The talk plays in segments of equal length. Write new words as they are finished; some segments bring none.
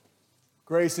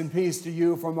Grace and peace to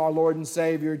you from our Lord and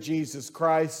Savior, Jesus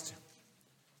Christ.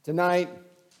 Tonight,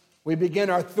 we begin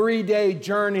our 3-day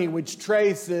journey which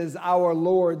traces our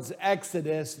Lord's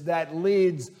exodus that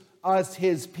leads us,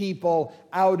 his people,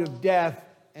 out of death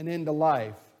and into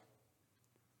life.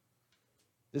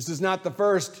 This is not the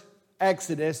first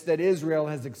exodus that Israel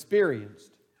has experienced.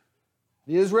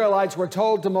 The Israelites were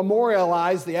told to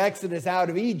memorialize the exodus out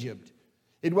of Egypt.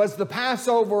 It was the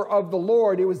Passover of the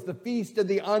Lord. It was the feast of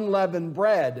the unleavened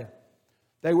bread.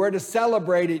 They were to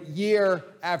celebrate it year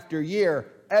after year,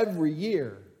 every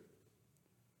year.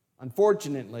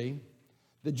 Unfortunately,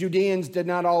 the Judeans did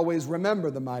not always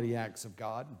remember the mighty acts of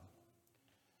God.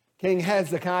 King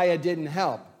Hezekiah didn't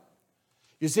help.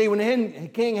 You see, when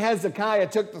King Hezekiah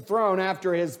took the throne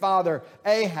after his father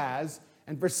Ahaz,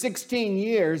 and for 16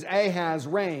 years Ahaz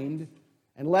reigned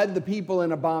and led the people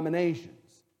in abominations.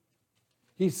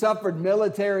 He suffered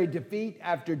military defeat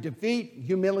after defeat,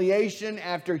 humiliation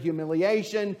after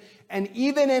humiliation, and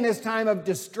even in his time of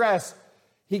distress,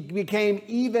 he became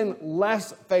even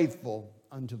less faithful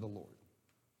unto the Lord.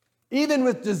 Even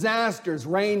with disasters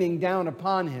raining down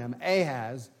upon him,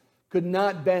 Ahaz could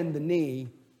not bend the knee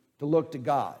to look to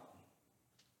God.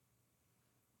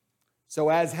 So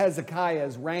as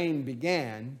Hezekiah's reign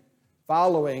began,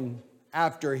 following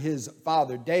after his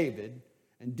father David,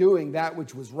 and doing that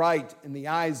which was right in the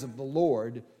eyes of the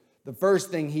Lord, the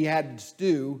first thing he had to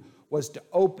do was to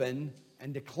open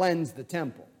and to cleanse the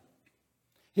temple.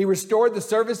 He restored the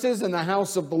services in the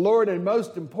house of the Lord, and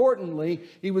most importantly,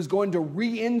 he was going to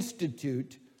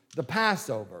reinstitute the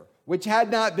Passover, which had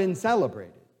not been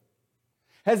celebrated.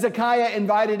 Hezekiah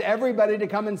invited everybody to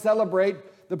come and celebrate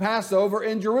the Passover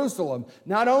in Jerusalem.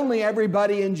 Not only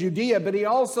everybody in Judea, but he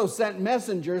also sent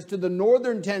messengers to the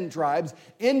northern 10 tribes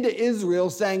into Israel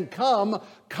saying, come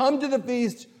to the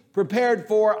feast prepared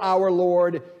for our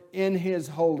Lord in his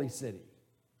holy city.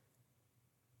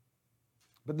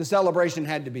 But the celebration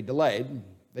had to be delayed.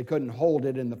 They couldn't hold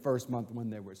it in the first month when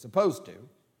they were supposed to.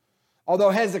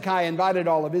 Although Hezekiah invited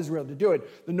all of Israel to do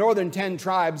it, the northern 10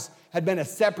 tribes had been a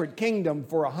separate kingdom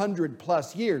for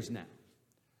 100+ years now.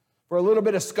 For a little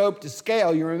bit of scope to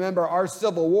scale, you remember our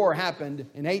Civil War happened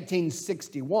in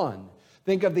 1861.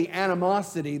 Think of the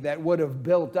animosity that would have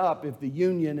built up if the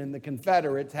Union and the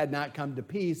Confederates had not come to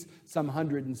peace some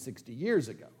 160 years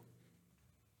ago.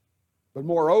 But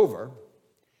moreover,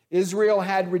 Israel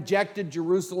had rejected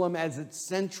Jerusalem as its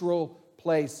central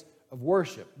place of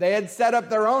worship. They had set up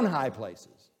their own high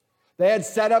places. They had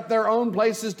set up their own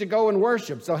places to go and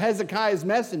worship. So Hezekiah's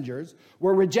messengers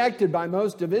were rejected by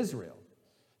most of Israel.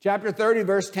 Chapter 30,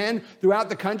 verse 10, throughout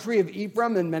the country of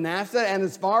Ephraim and Manasseh and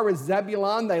as far as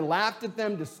Zebulun, they laughed at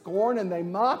them to scorn and they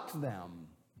mocked them.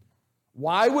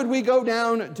 Why would we go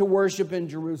down to worship in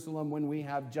Jerusalem when we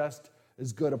have just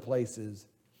as good a places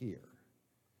here?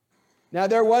 Now,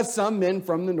 there was some men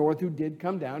from the north who did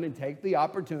come down and take the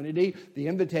opportunity, the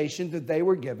invitation that they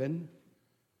were given,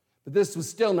 but this was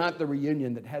still not the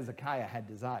reunion that Hezekiah had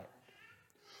desired.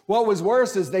 What was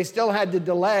worse is they still had to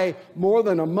delay more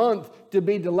than a month to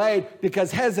be delayed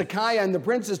because Hezekiah and the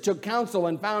princes took counsel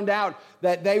and found out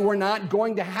that they were not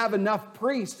going to have enough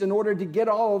priests in order to get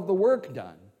all of the work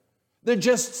done. There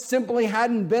just simply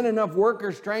hadn't been enough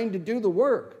workers trained to do the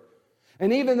work.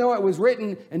 And even though it was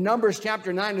written in Numbers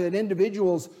chapter 9 that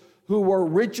individuals who were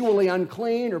ritually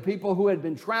unclean or people who had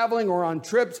been traveling or on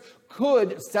trips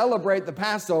could celebrate the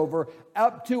Passover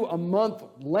up to a month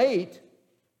late,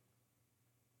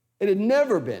 It had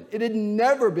never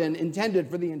been intended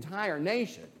for the entire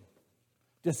nation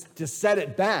to set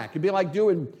it back. It'd be like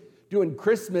doing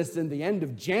Christmas in the end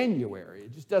of January.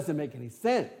 It just doesn't make any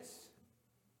sense.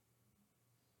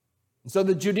 And so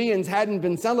the Judeans hadn't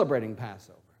been celebrating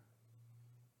Passover.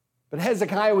 But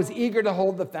Hezekiah was eager to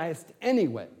hold the fast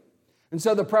anyway. And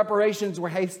so the preparations were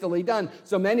hastily done.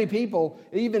 So many people,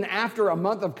 even after a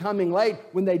month of coming late,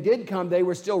 when they did come, they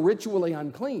were still ritually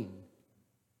unclean.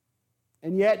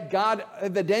 And yet God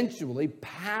evidently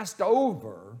passed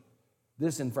over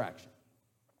this infraction.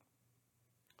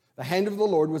 The hand of the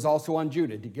Lord was also on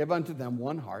Judah to give unto them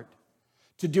one heart,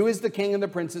 to do as the king and the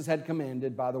princes had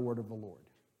commanded by the word of the Lord.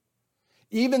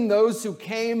 Even those who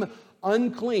came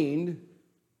unclean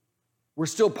were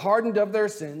still pardoned of their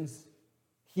sins,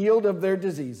 healed of their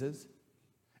diseases,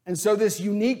 And so this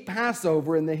unique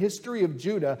Passover in the history of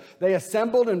Judah, they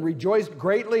assembled and rejoiced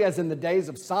greatly as in the days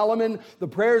of Solomon. The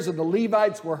prayers of the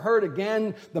Levites were heard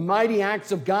again. The mighty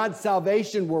acts of God's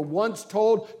salvation were once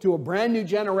told to a brand new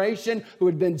generation who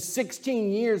had been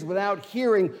 16 years without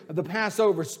hearing of the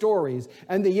Passover stories.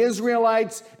 And the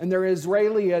Israelites and their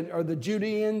Israeli, or the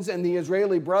Judeans and the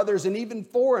Israeli brothers, and even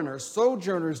foreigners,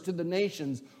 sojourners to the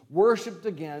nations, worshiped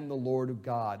again the Lord of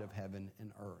God of heaven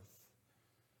and earth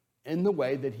in the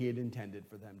way that he had intended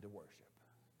for them to worship.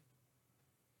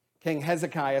 King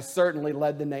Hezekiah certainly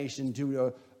led the nation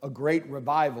to a great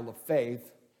revival of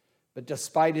faith, but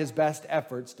despite his best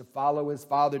efforts to follow his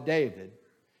father David,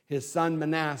 his son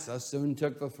Manasseh soon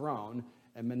took the throne,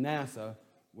 and Manasseh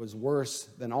was worse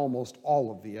than almost all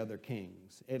of the other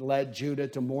kings. It led Judah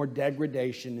to more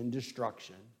degradation and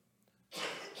destruction.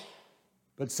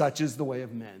 But such is the way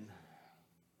of men.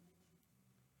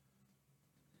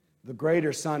 The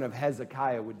greater son of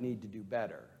Hezekiah would need to do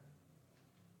better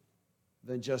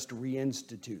than just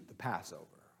reinstitute the Passover.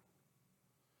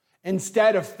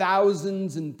 Instead of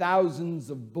thousands and thousands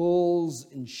of bulls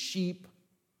and sheep,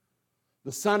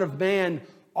 the Son of Man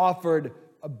offered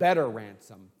a better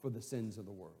ransom for the sins of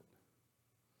the world.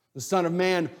 The Son of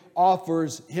Man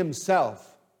offers himself.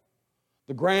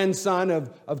 The grandson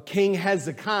of King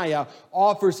Hezekiah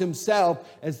offers himself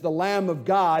as the Lamb of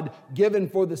God given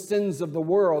for the sins of the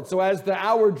world. So as the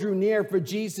hour drew near for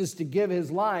Jesus to give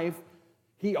his life,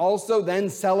 he also then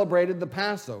celebrated the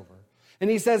Passover. And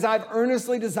he says, I've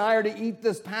earnestly desired to eat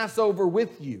this Passover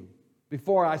with you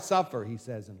before I suffer, he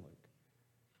says in Luke.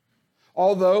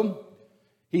 Although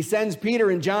he sends Peter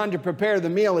and John to prepare the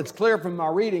meal, it's clear from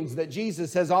our readings that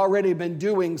Jesus has already been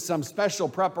doing some special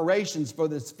preparations for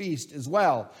this feast as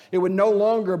well. It would no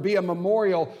longer be a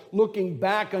memorial looking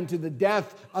back unto the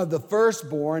death of the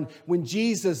firstborn. When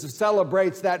Jesus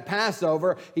celebrates that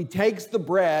Passover, he takes the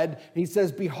bread, and he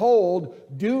says, behold,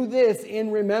 do this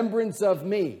in remembrance of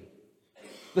me.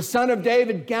 The Son of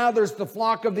David gathers the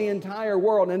flock of the entire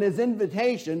world, and his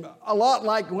invitation, a lot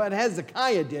like what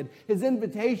Hezekiah did, his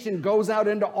invitation goes out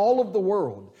into all of the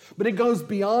world. But it goes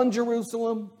beyond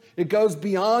Jerusalem. It goes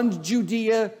beyond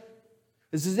Judea.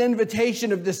 This is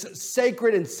invitation of this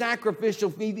sacred and sacrificial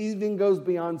feast even goes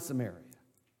beyond Samaria.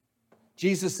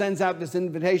 Jesus sends out this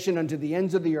invitation unto the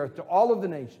ends of the earth, to all of the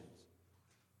nations,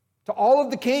 to all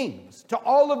of the kings, to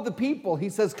all of the people. He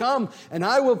says, come, and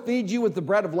I will feed you with the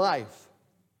bread of life.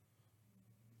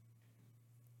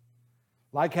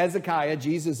 Like Hezekiah,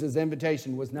 Jesus'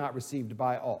 invitation was not received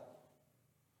by all.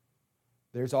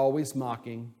 There's always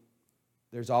mocking.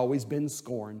 There's always been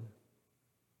scorn.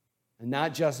 And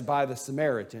not just by the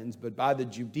Samaritans, but by the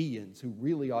Judeans, who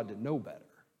really ought to know better.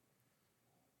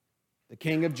 The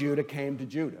king of Judah came to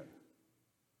Judah.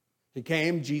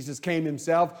 Jesus came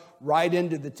himself right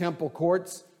into the temple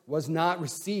courts, was not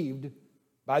received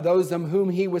by those of whom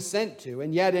he was sent to.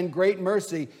 And yet in great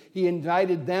mercy, he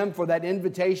invited them for that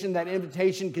invitation. That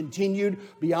invitation continued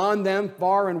beyond them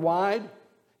far and wide.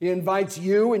 He invites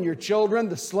you and your children,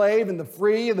 the slave and the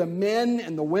free, the men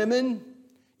and the women,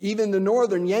 even the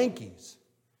Northern Yankees,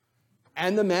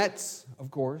 and the Mets,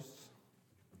 of course.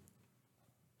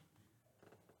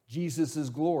 Jesus'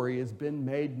 glory has been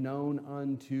made known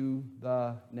unto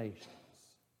the nations.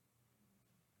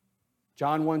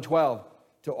 John 1:12,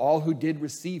 to all who did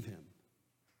receive him,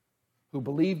 who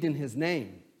believed in his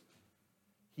name,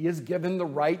 he has given the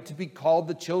right to be called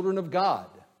the children of God.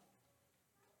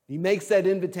 He makes that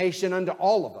invitation unto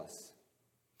all of us.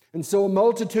 And so a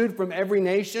multitude from every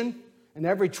nation and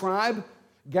every tribe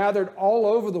gathered all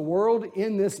over the world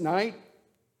in this night,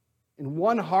 in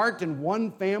one heart and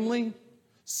one family,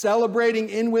 celebrating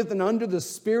in with and under the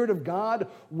Spirit of God,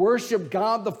 worship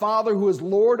God the Father who is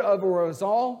Lord over us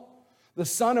all. The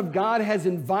Son of God has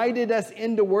invited us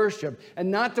into worship,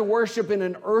 and not to worship in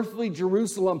an earthly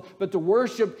Jerusalem, but to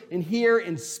worship in here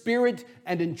in spirit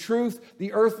and in truth.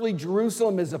 The earthly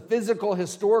Jerusalem is a physical,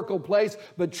 historical place,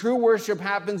 but true worship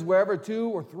happens wherever two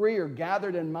or three are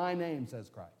gathered in my name, says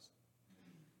Christ.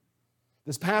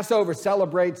 This Passover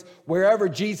celebrates wherever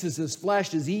Jesus'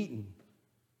 flesh is eaten,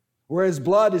 where his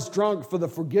blood is drunk for the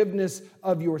forgiveness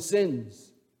of your sins.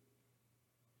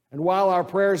 And while our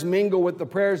prayers mingle with the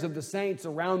prayers of the saints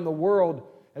around the world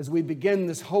as we begin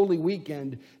this holy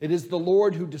weekend, it is the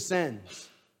Lord who descends.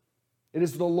 It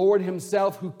is the Lord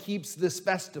himself who keeps this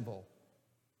festival,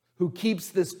 who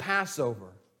keeps this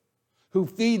Passover, who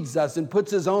feeds us and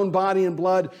puts his own body and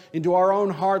blood into our own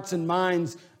hearts and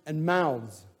minds and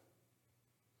mouths.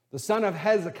 The son of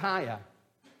Hezekiah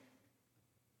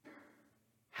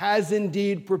has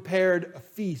indeed prepared a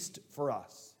feast for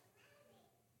us.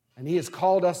 And he has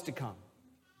called us to come.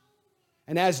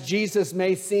 And as Jesus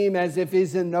may seem as if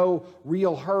he's in no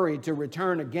real hurry to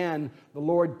return again, the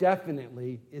Lord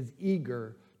definitely is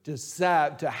eager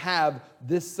to have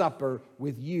this supper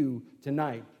with you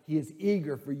tonight. He is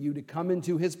eager for you to come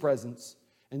into his presence.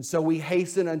 And so we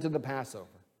hasten unto the Passover.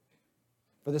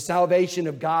 For the salvation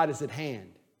of God is at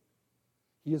hand.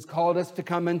 He has called us to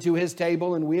come into his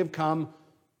table, and we have come,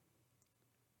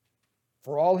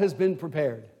 for all has been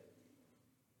prepared.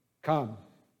 Come.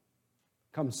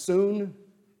 Come soon.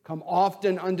 Come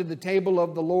often unto the table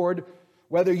of the Lord.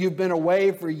 Whether you've been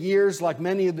away for years like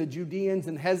many of the Judeans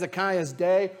in Hezekiah's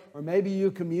day, or maybe you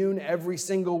commune every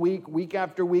single week, week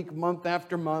after week, month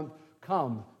after month,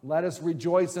 come, let us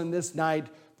rejoice on this night,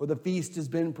 for the feast has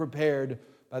been prepared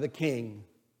by the King,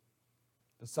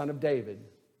 the Son of David,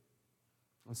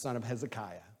 the son of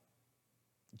Hezekiah.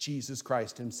 Jesus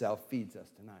Christ himself feeds us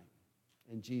tonight.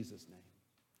 In Jesus' name,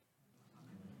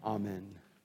 amen.